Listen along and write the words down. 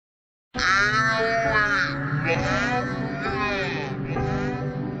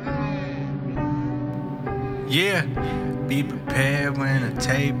Yeah, be prepared when the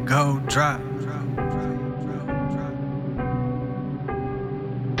tape go drop.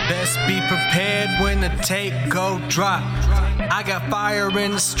 Best be prepared when the tape go drop. I got fire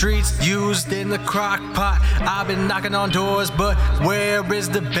in the streets, used in the crock pot. I've been knocking on doors, but where is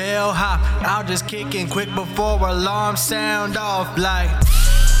the bellhop? I'll just kick in quick before alarms sound off like.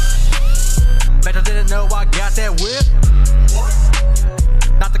 Bet you didn't know I got that whip.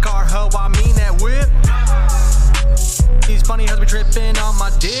 Not the car, ho, I mean that whip. These funny hoes be tripping on my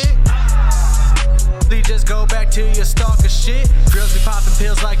dick. Please just go back to your stalker shit. Girls be popping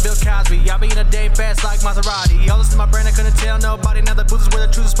pills like Bill Cosby. I be in a day fast like Maserati. All this in my brain, I couldn't tell nobody. Now the booth is where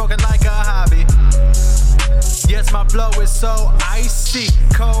the truth is spoken like a hobby. Yes, my flow is so icy,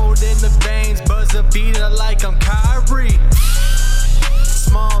 cold in the veins, buzzer beater like I'm Kyrie.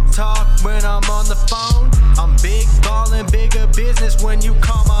 Small talk when I'm on the phone. I'm big ballin', bigger business when you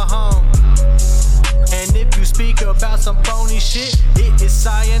call my home. And if you speak about some phony shit, it is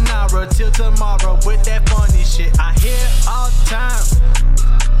sayonara till tomorrow with that funny shit. I hear all the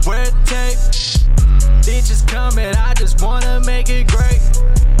time, wear tape, bitches coming, I just wanna make it great.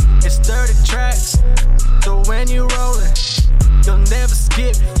 It's 30 tracks, so when you rollin', you'll never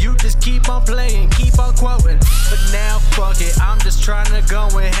skip, you just keep on playing, keep on quoting. But now fuck it, I'm just trying to go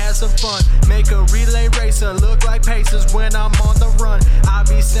and have some fun. Make a relay racer look like Pacers when I'm on the run. I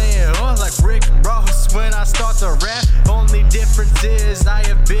be saying, oh, like Rick Ross when I start to rap. Only difference is I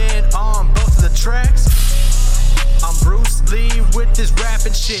have been on both of the tracks. I'm Bruce Lee with this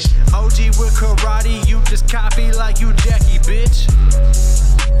rapping shit. OG with karate, you just copy like you Jackie, bitch.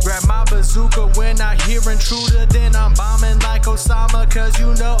 Grab my bazooka when I hear intruder, then I'm bombing like Osama, cause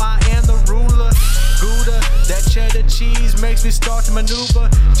you know I am the ruler. Gouda, that cheddar cheese makes me start to maneuver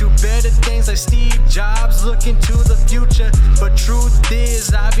to better things like Steve Jobs, looking to the future. But truth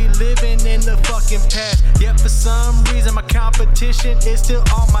is, I be living in the fucking past. Yet for some reason my competition is still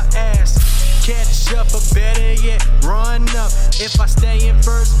on my ass. Catch up, or better yet, run up. If I stay in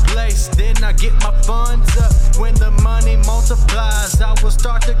first place, then I get my funds up. When the money multiplies, I will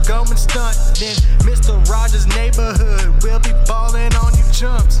start to go and stunt. Then Mr. Rogers' neighborhood will be ballin' on you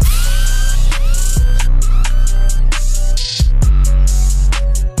chumps.